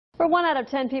For 1 out of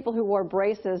 10 people who wore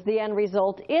braces, the end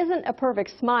result isn't a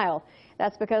perfect smile.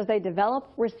 That's because they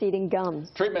develop receding gums.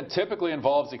 Treatment typically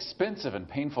involves expensive and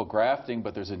painful grafting,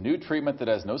 but there's a new treatment that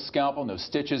has no scalpel, no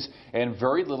stitches, and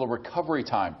very little recovery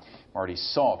time. Marty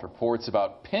Salt reports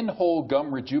about Pinhole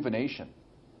Gum Rejuvenation.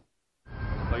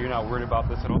 So you're not worried about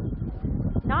this at all?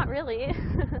 Not really.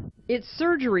 It's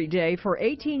surgery day for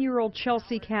 18-year-old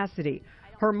Chelsea Cassidy.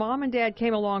 Her mom and dad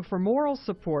came along for moral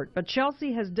support, but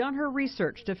Chelsea has done her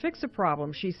research to fix a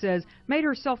problem she says made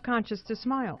her self-conscious to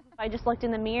smile. I just looked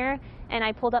in the mirror and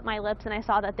I pulled up my lips and I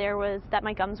saw that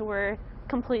my gums were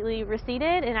completely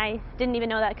receded, and I didn't even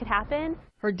know that could happen.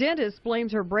 Her dentist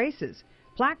blames her braces.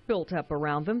 Plaque built up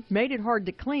around them, made it hard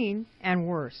to clean, and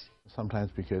worse. Sometimes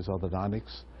because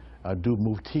orthodontics do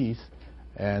move teeth,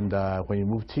 and when you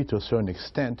move teeth to a certain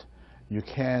extent, you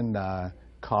can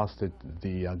cause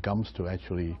the gums to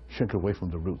actually shrink away from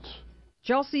the roots.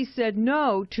 Chelsea said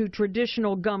no to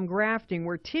traditional gum grafting,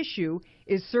 where tissue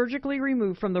is surgically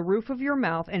removed from the roof of your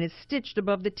mouth and is stitched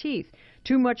above the teeth.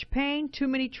 Too much pain, too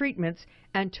many treatments,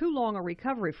 and too long a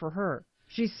recovery for her.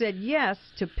 She said yes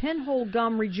to Pinhole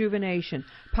Gum Rejuvenation,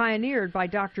 pioneered by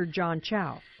Dr.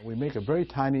 Chao. We make a very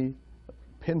tiny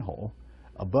pinhole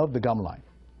above the gum line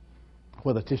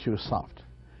where the tissue is soft.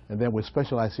 And then with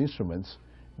specialized instruments,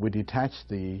 we detach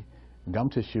the gum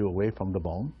tissue away from the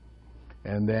bone.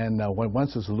 And then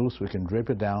once it's loose, we can drape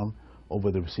it down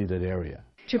over the receded area.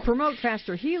 To promote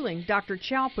faster healing, Dr.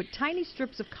 Chao put tiny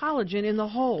strips of collagen in the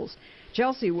holes.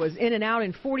 Chelsea was in and out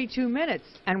in 42 minutes,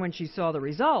 and when she saw the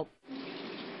result...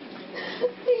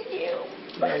 Thank you.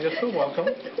 Yeah, you're so welcome.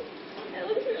 That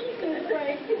was really good,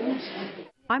 right?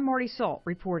 I'm Marty Salt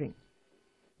reporting.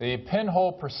 The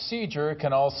pinhole procedure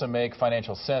can also make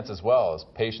financial sense as well, as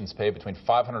patients pay between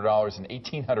 $500 and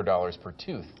 $1,800 per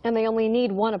tooth. And they only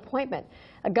need one appointment.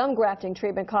 A gum grafting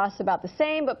treatment costs about the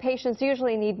same, but patients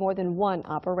usually need more than one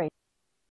operation.